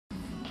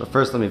But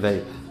first, let me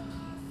vape.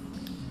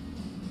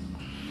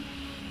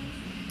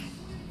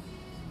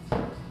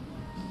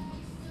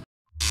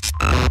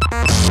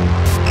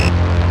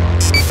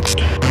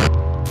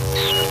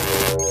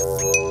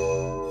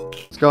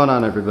 What's going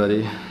on,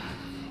 everybody?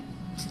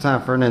 It's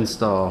time for an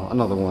install,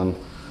 another one.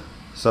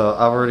 So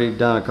I've already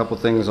done a couple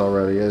things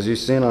already. As you've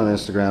seen on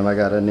Instagram, I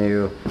got a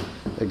new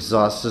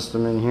exhaust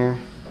system in here.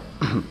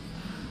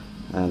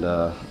 And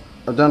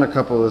I've done a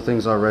couple of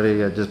things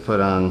already. I just put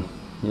on,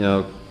 you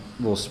know,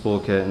 a little spool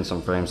kit and some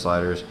frame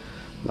sliders.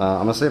 I'm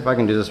gonna see if I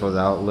can do this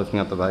without lifting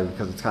up the bike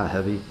because it's kind of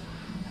heavy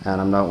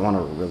and I don't want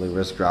to really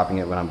risk dropping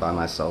it when I'm by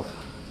myself.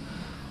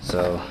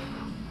 So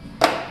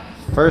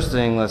first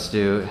thing let's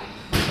do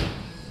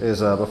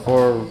is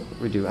before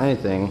we do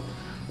anything,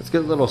 let's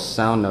get a little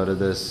sound note of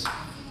this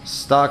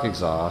stock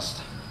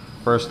exhaust.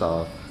 First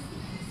off,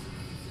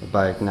 the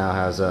bike now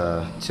has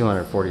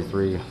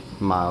 243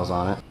 miles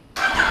on it.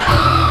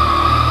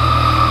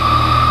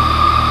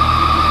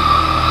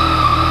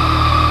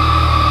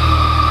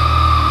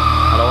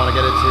 I don't want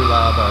to get it too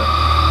loud, but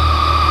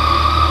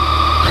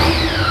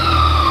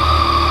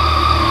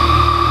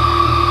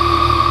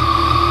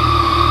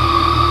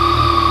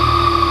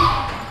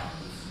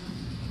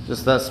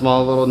just that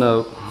small little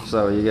note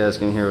so you guys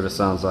can hear what it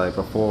sounds like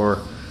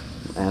before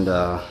and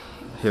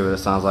hear what it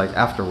sounds like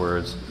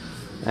afterwards.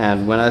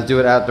 And when I do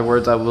it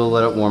afterwards, I will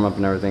let it warm up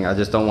and everything. I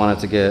just don't want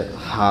it to get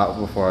hot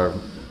before I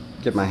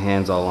get my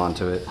hands all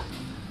onto it.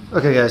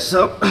 Okay guys,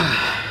 so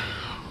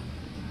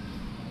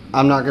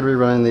I'm not going to be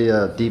running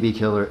the DB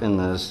killer in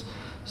this.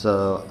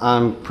 So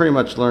I'm pretty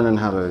much learning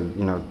how to,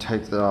 you know,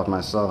 take that off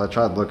myself. I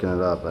tried looking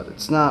it up, but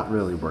it's not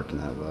really working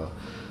that well.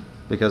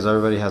 Because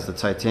everybody has the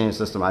titanium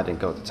system. I didn't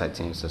go with the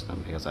titanium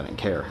system because I didn't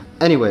care.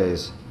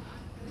 Anyways,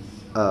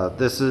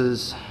 this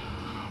is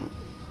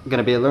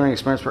gonna be a learning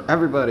experience for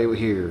everybody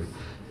here.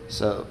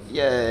 So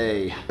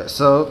yay!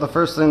 So the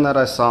first thing that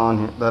I saw on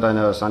here, that I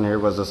noticed on here,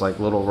 was this like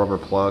little rubber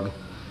plug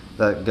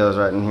that goes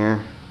right in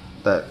here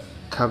that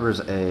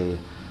covers a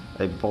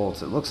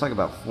bolt. It looks like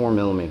about 4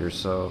 millimeters.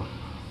 So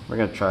we're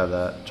gonna try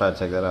to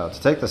take that out.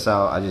 To take this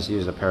out, I just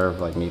used a pair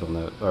of like needle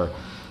nose or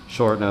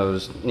short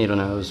nose, needle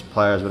nose,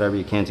 pliers, whatever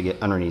you can to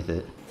get underneath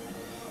it.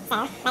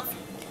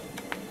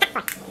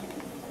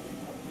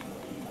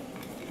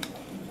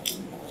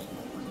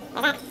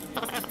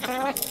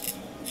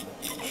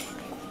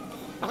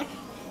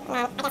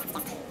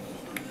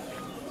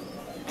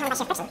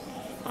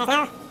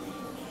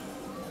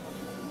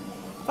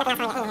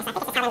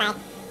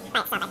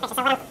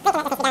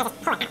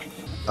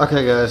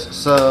 Okay guys,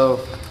 so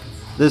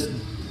this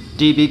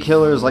DB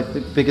killer is like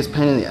the biggest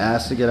pain in the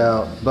ass to get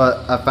out,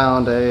 but I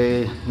found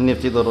a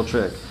nifty little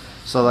trick.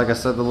 So like I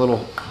said, the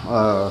little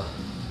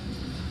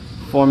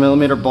 4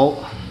 millimeter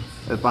bolt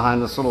is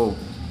behind this little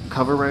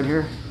cover right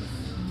here,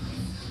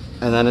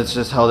 and then it's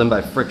just held in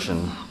by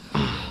friction.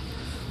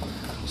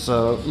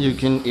 So you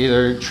can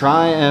either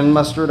try and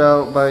muster it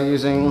out by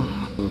using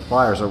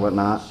pliers or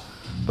whatnot,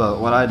 but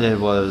what I did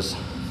was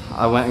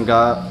I went and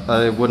got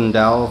a wooden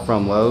dowel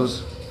from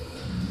Lowe's.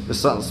 There's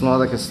something small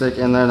that can stick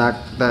in there, and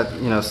that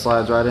you know,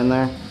 slides right in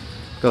there,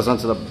 goes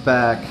onto the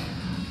back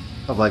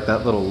of like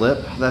that little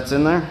lip that's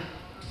in there,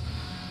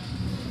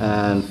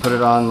 and put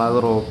it on my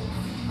little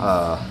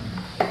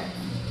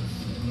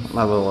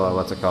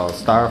what's it called,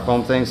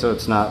 styrofoam thing, so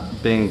it's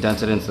not being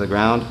dented into the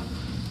ground,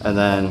 and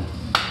then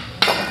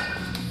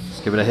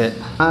just give it a hit.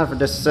 Time for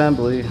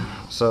disassembly.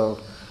 So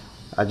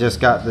I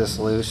just got this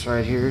loose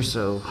right here,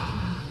 so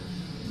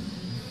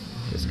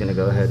just gonna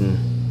go ahead and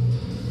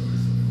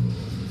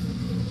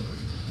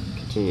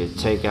continue to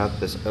take out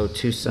this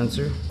O2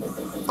 sensor.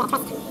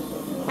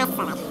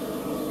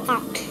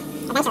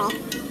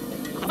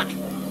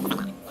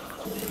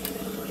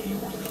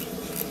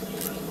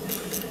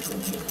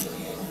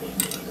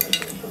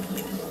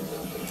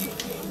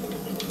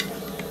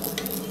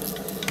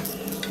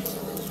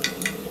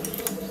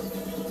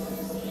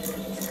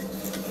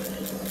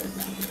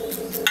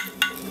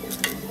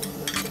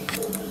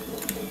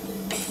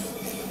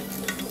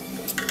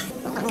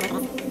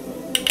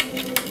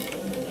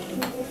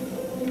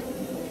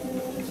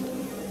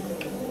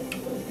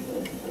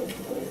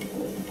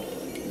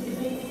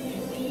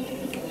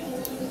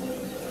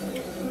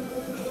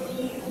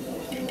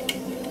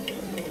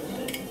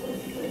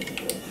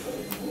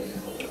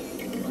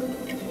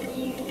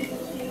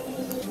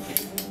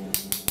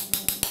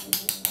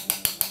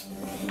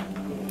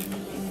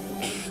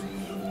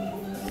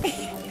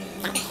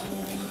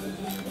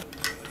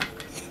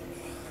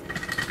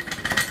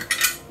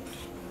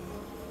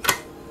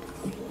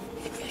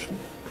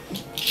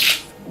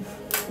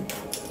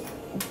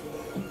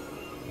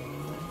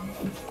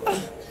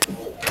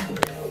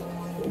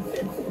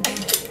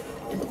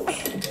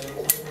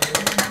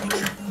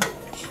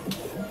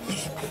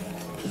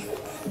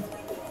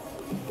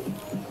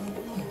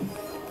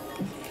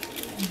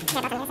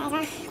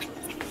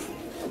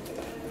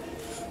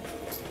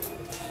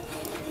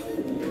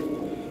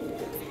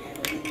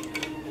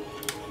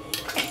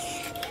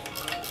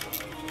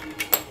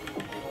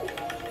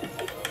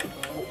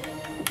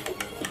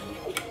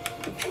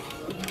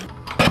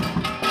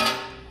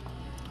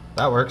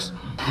 That works.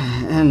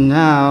 And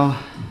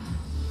now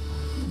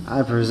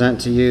I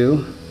present to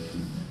you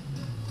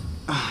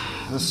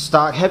the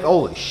stock heavy.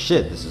 Holy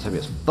shit, this is heavy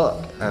as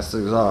fuck. That's the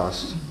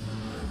exhaust.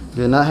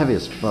 Dude, not heavy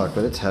as fuck,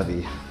 but it's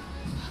heavy.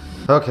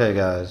 Okay,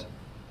 guys.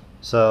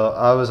 So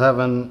I was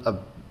having a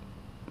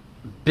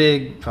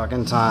big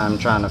fucking time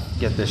trying to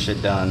get this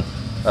shit done.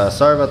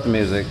 Sorry about the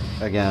music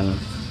again,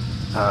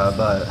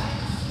 but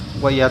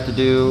what you have to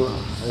do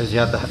is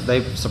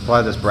they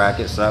supply this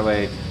bracket so that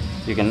way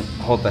you can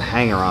hold the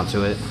hanger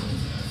onto it.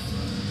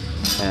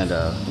 And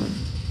I'll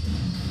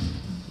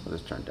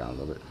just turn it down a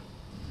little bit.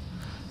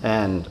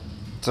 And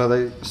so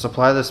they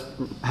supply this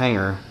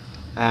hanger,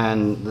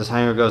 and this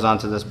hanger goes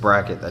onto this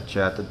bracket that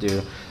you have to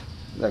do,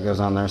 that goes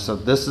on there. So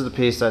this is the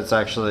piece that's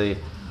actually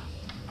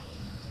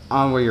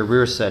on where your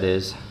rear set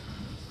is,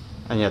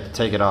 and you have to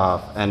take it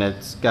off, and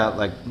it's got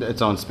like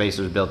its own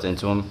spacers built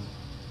into them.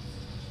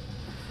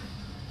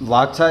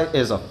 Loctite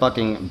is a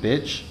fucking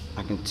bitch,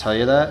 I can tell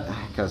you that,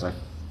 because I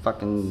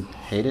fucking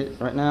hate it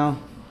right now.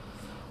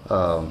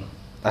 I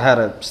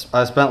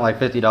spent like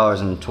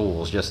 $50 in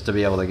tools just to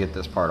be able to get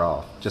this part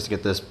off, just to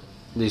get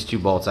these two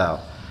bolts out.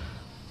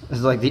 This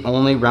is like the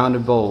only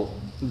rounded bolt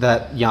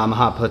that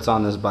Yamaha puts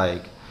on this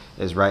bike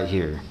is right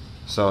here,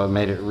 so it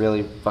made it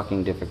really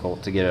fucking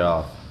difficult to get it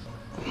off.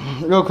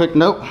 Real quick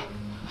note,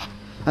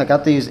 I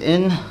got these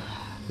in.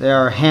 They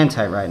are hand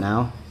tight right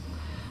now.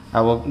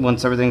 I will,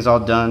 once everything's all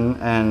done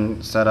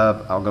and set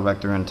up, I'll go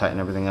back through and tighten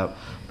everything up.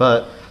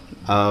 But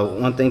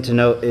one thing to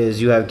note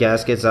is you have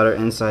gaskets that are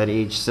inside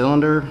each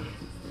cylinder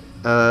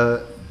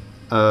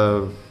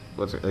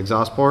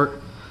exhaust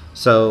port.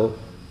 So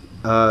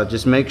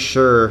just make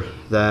sure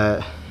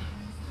that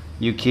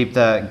you keep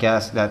that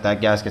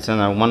gasket's in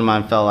there. One of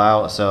mine fell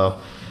out, so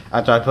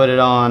after I put it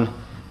on,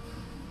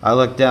 I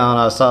looked down,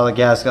 I saw the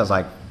gasket, I was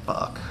like,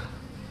 fuck.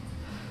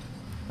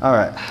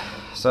 Alright,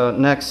 so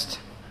next,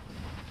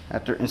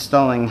 after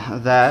installing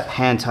that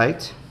hand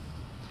tight,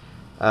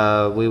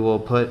 we will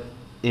put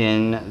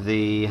in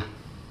the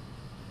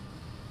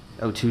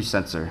O2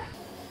 sensor.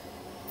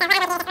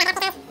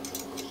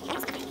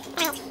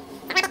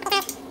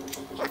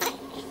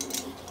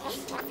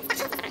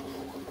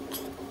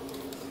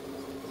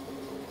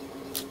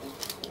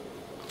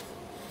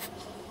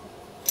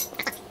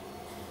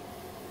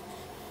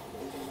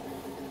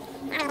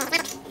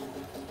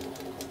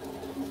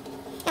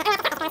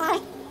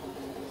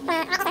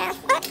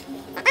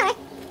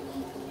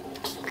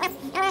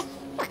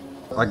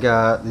 I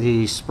got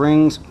the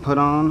springs put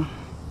on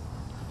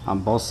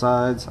both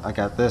sides. I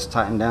got this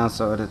tightened down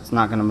so that it's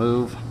not going to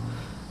move.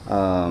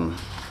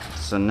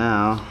 So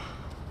now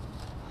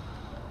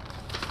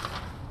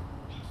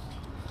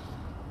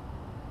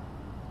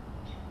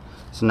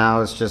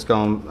it's just a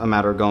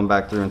matter of going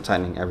back through and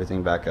tightening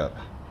everything back up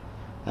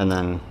and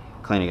then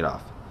cleaning it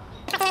off.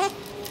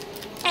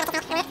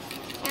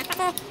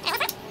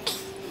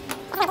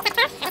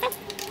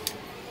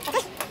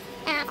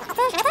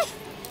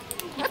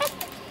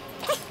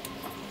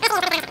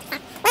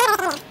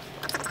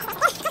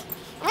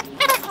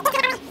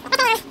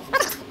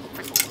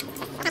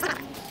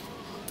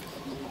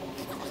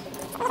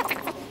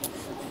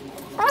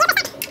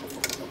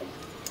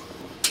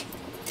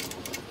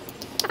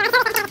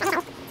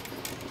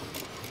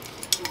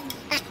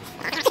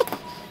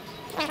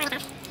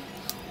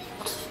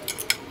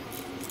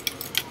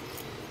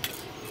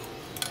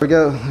 There we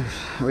go,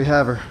 we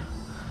have her.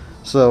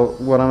 So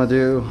what I'm gonna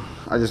do,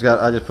 I just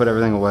put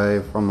everything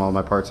away from all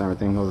my parts and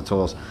everything, all the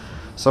tools.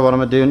 So what I'm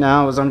gonna do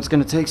now is I'm just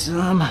gonna take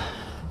some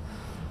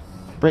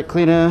brake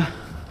cleaner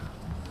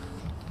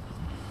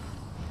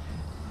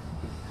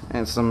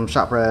and some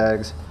shop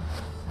rags.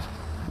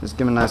 Just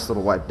give them a nice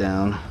little wipe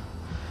down.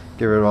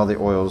 Get rid of all the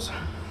oils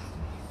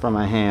from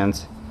my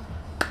hands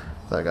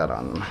that I got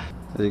on them.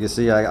 As you can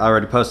see, I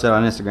already posted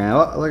on Instagram.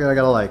 Oh, look, I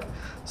got a like.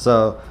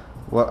 So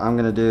what I'm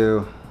gonna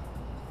do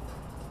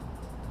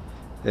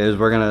is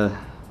we're gonna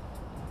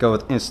go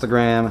with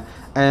Instagram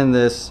and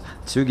this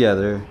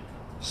together,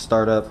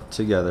 start up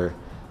together.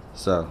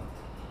 So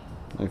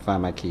let me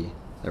find my key.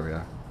 There we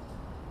are.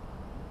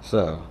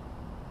 So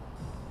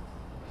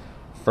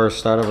first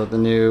start up with the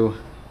new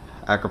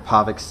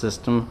Akrapovic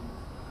system.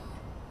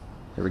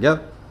 Here we go.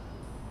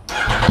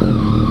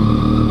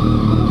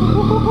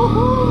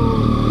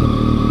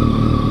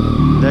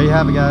 There you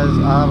have it, guys.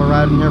 I'll have a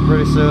ride in here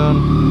pretty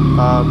soon.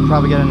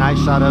 Probably get a night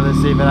shot of it,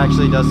 see if it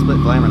actually does split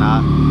flame or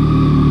not.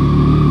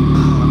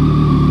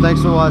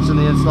 Thanks for watching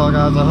the install,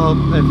 guys. I hope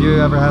if you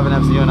ever have an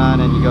FZ09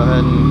 and you go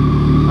ahead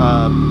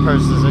and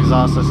purchase this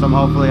exhaust system,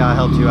 hopefully I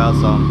helped you out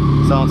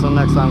some. So until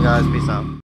next time, guys, peace out.